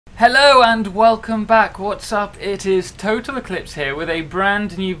Hello and welcome back. What's up? It is Totalxclipse here with a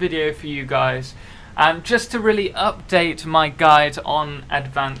brand new video for you guys. Just to really update my guide on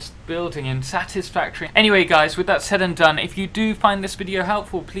advanced building in Satisfactory. Anyway guys, with that said and done, if you do find this video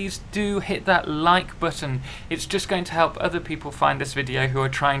helpful, please do hit that like button. It's just going to help other people find this video who are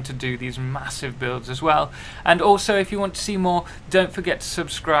trying to do these massive builds as well. And also, if you want to see more, don't forget to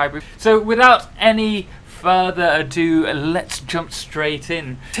subscribe. So without any further ado, let's jump straight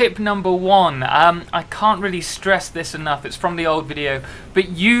in. Tip number one, I can't really stress this enough, it's from the old video, but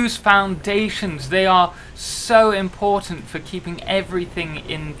use foundations. They are so important for keeping everything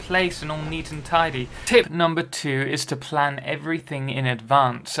in place and all neat and tidy. Tip number two is to plan everything in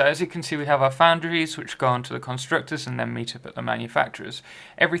advance. So as you can see, we have our foundries which go on to the constructors and then meet up at the manufacturers.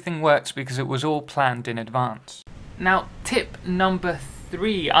 Everything works because it was all planned in advance. Now, tip number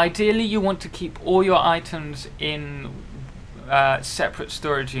three, ideally you want to keep all your items in separate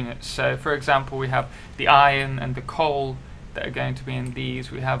storage units. So for example, we have the iron and the coal that are going to be in these.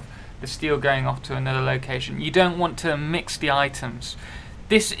 We have the steel going off to another location. You don't want to mix the items.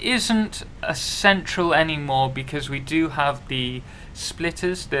 This isn't essential anymore because we do have the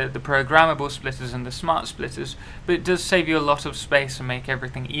splitters, the programmable splitters and the smart splitters, but it does save you a lot of space and make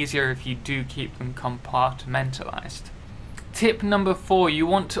everything easier if you do keep them compartmentalized. Tip number four, you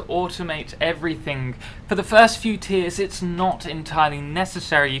want to automate everything. For the first few tiers, it's not entirely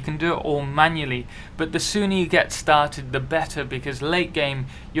necessary. You can do it all manually, but the sooner you get started, the better, because late game,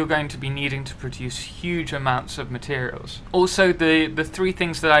 you're going to be needing to produce huge amounts of materials. Also, the three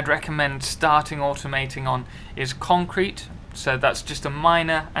things that I'd recommend starting automating on is concrete. So that's just a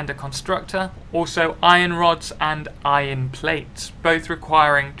miner and a constructor. Also iron rods and iron plates, both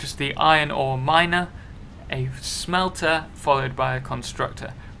requiring just the iron ore miner, a smelter followed by a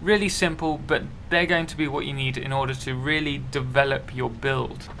constructor. Really simple, but they're going to be what you need in order to really develop your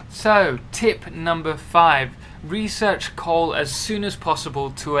build. So tip number five, research coal as soon as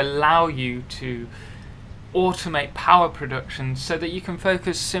possible to allow you to automate power production so that you can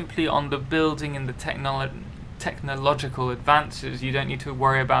focus simply on the building and the technological advances. You don't need to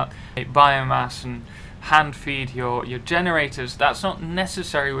worry about biomass and hand feed your generators. That's not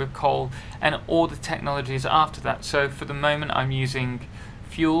necessary with coal and all the technologies after that. So for the moment I'm using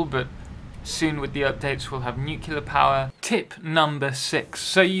fuel, but soon with the updates we'll have nuclear power. Tip number six,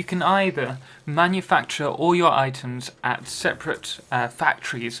 so you can either manufacture all your items at separate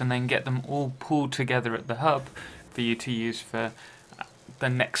factories and then get them all pulled together at the hub for you to use for the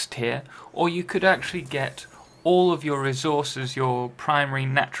next tier, or you could actually get all of your resources, your primary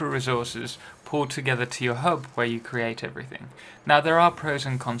natural resources, pulled together to your hub where you create everything. Now there are pros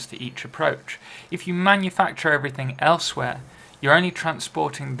and cons to each approach. If you manufacture everything elsewhere, you're only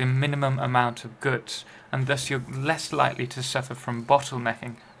transporting the minimum amount of goods, and thus you're less likely to suffer from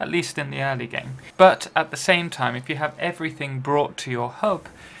bottlenecking, at least in the early game. But at the same time, if you have everything brought to your hub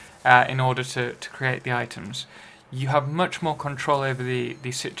in order to create the items, you have much more control over the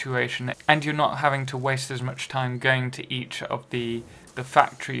situation, and you're not having to waste as much time going to each of the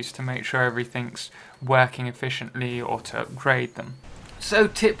factories to make sure everything's working efficiently or to upgrade them. So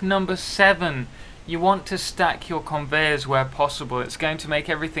tip number seven, you want to stack your conveyors where possible. It's going to make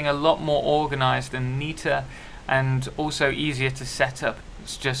everything a lot more organized and neater, and also easier to set up.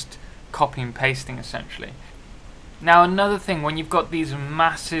 It's just copy and pasting essentially. Now another thing, when you've got these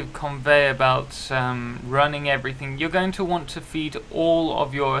massive conveyor belts running everything, you're going to want to feed all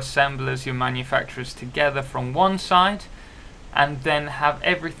of your assemblers, your manufacturers together from one side, and then have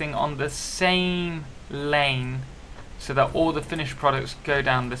everything on the same lane so that all the finished products go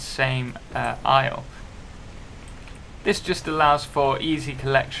down the same aisle. This just allows for easy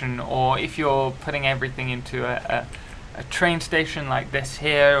collection, or if you're putting everything into a train station like this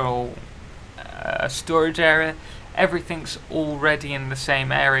here, or a storage area, everything's already in the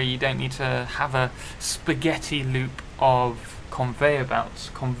same area. You don't need to have a spaghetti loop of conveyor belts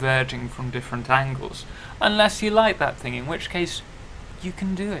converging from different angles, unless you like that thing, in which case you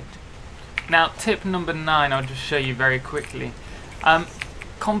can do it. Now tip number nine, I'll just show you very quickly.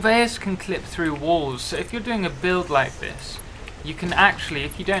 Conveyors can clip through walls, so if you're doing a build like this, you can actually,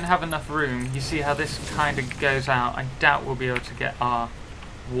 if you don't have enough room, you see how this kind of goes out. I doubt we'll be able to get our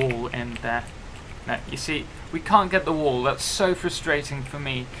wall in there. No, you see, we can't get the wall. That's so frustrating for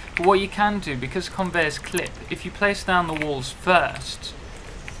me. But what you can do, because conveyors clip, if you place down the walls first,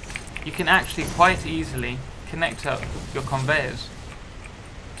 you can actually quite easily connect up your conveyors.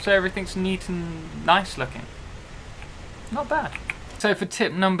 So everything's neat and nice looking. Not bad. So for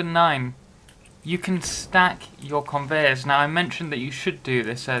tip number 9, you can stack your conveyors. Now I mentioned that you should do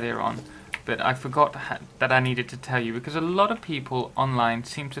this earlier on, but I forgot that I needed to tell you, because a lot of people online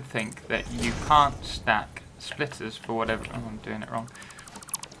seem to think that you can't stack splitters for whatever. Oh, I'm doing it wrong.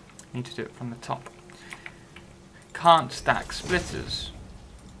 I need to do it from the top. Can't stack splitters,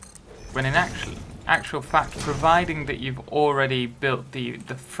 when in actual fact, providing that you've already built the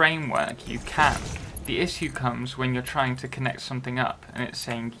framework, you can. The issue comes when you're trying to connect something up and it's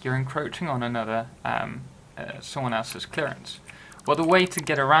saying you're encroaching on another someone else's clearance. Well, the way to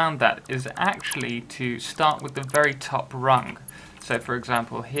get around that is actually to start with the very top rung. So for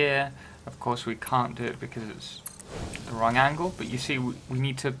example here, of course we can't do it because it's the wrong angle, but you see we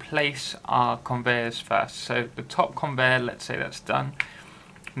need to place our conveyors first. So the top conveyor, let's say that's done.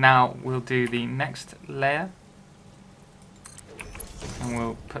 Now we'll do the next layer, and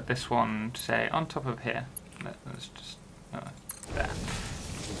we'll put this one, say, on top of here. Let's just there.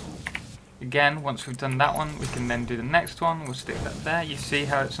 Again, once we've done that one, we can then do the next one. We'll stick that there. You see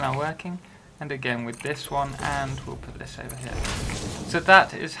how it's now working? And again with this one, and we'll put this over here. So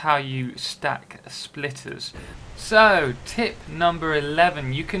that is how you stack splitters. So, tip number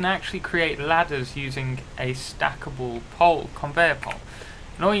 11, you can actually create ladders using a stackable pole, conveyor pole.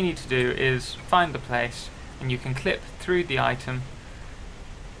 And all you need to do is find the place, and you can clip through the item.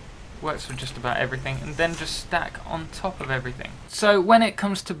 Works for just about everything, and then just stack on top of everything. So when it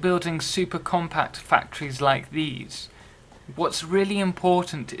comes to building super compact factories like these, what's really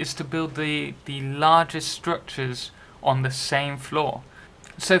important is to build the largest structures on the same floor.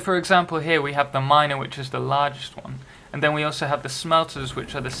 So for example here we have the miner, which is the largest one, and then we also have the smelters,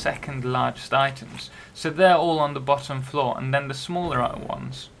 which are the second largest items. So they're all on the bottom floor, and then the smaller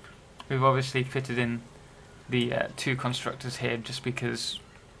ones, we've obviously fitted in the two constructors here just because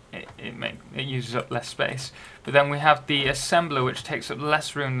it uses up less space. But then we have the assembler, which takes up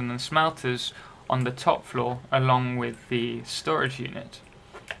less room than the smelters on the top floor, along with the storage unit.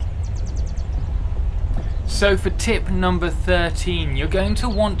 So for tip number 13, you're going to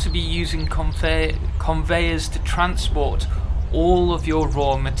want to be using conveyors to transport all of your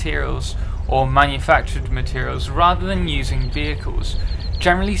raw materials or manufactured materials rather than using vehicles.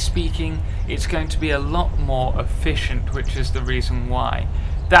 Generally speaking, it's going to be a lot more efficient, which is the reason why.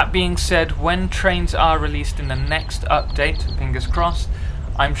 That being said, when trains are released in the next update, fingers crossed,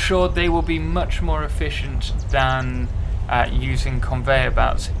 I'm sure they will be much more efficient than using conveyor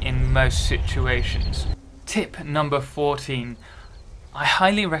belts in most situations. Tip number 14. I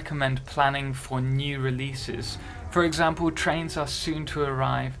highly recommend planning for new releases. For example, trains are soon to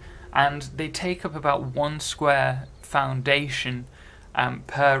arrive and they take up about 1 square foundation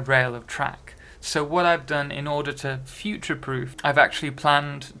per rail of track. So what I've done in order to future-proof, I've actually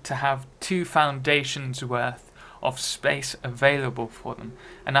planned to have 2 foundations worth of space available for them.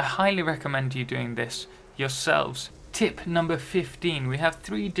 And I highly recommend you doing this yourselves. Tip number 15, we have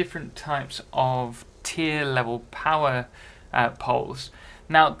 3 different types of tier level power poles.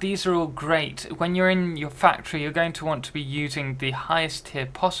 Now these are all great. When you're in your factory, you're going to want to be using the highest tier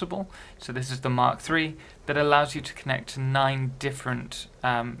possible. So this is the Mark III that allows you to connect to 9 different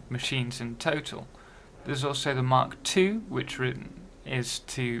machines in total. There's also the Mark II, which is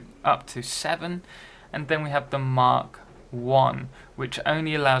to up to 7, and then we have the Mark I, which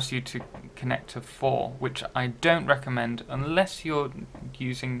only allows you to connect to 4, which I don't recommend unless you're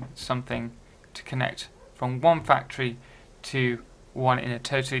using something to connect from one factory to one in a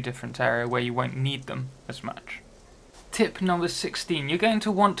totally different area where you won't need them as much. Tip number 16, you're going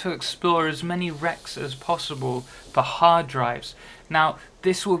to want to explore as many racks as possible for hard drives. Now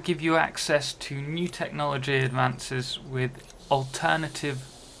this will give you access to new technology advances with alternative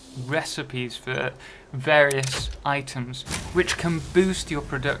recipes for various items, which can boost your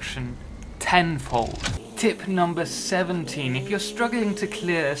production tenfold. Tip number 17, if you're struggling to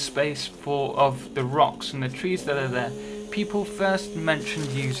clear a space of the rocks and the trees that are there, people first mentioned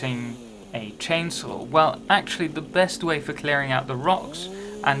using a chainsaw. Well, actually the best way for clearing out the rocks,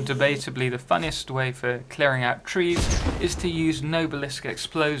 and debatably the funniest way for clearing out trees, is to use no ballistic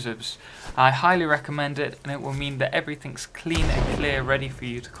explosives. I highly recommend it, and it will mean that everything's clean and clear, ready for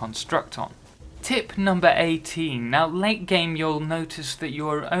you to construct on. Tip number 18. Now late game you'll notice that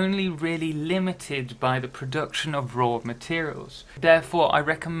you're only really limited by the production of raw materials. Therefore I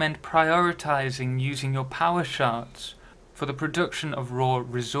recommend prioritizing using your power shards for the production of raw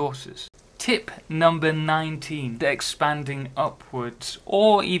resources. Tip number 19. Expanding upwards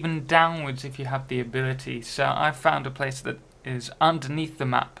or even downwards if you have the ability. So I've found a place that is underneath the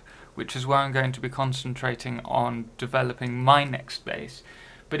map, which is where I'm going to be concentrating on developing my next base.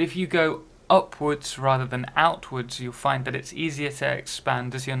 But if you go upwards rather than outwards, you'll find that it's easier to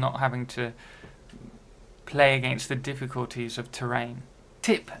expand as you're not having to play against the difficulties of terrain.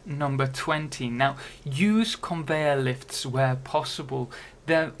 Tip number 20. Now, use conveyor lifts where possible.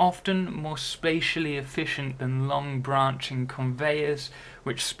 They're often more spatially efficient than long branching conveyors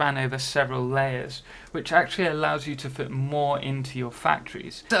which span over several layers, which actually allows you to fit more into your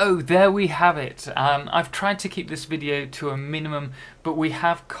factories. So there we have it. I've tried to keep this video to a minimum, but we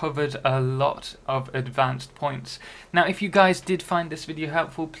have covered a lot of advanced points. Now, if you guys did find this video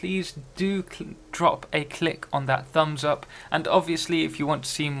helpful, please do drop a click on that thumbs up, and obviously if you want to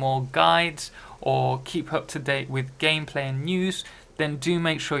see more guides or keep up to date with gameplay and news, then do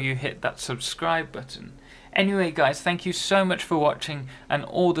make sure you hit that subscribe button. Anyway guys, thank you so much for watching and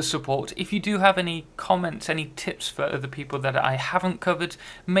all the support. If you do have any comments, any tips for other people that I haven't covered,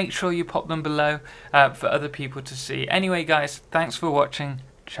 make sure you pop them below for other people to see. Anyway guys, thanks for watching.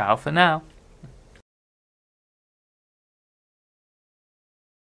 Ciao for now.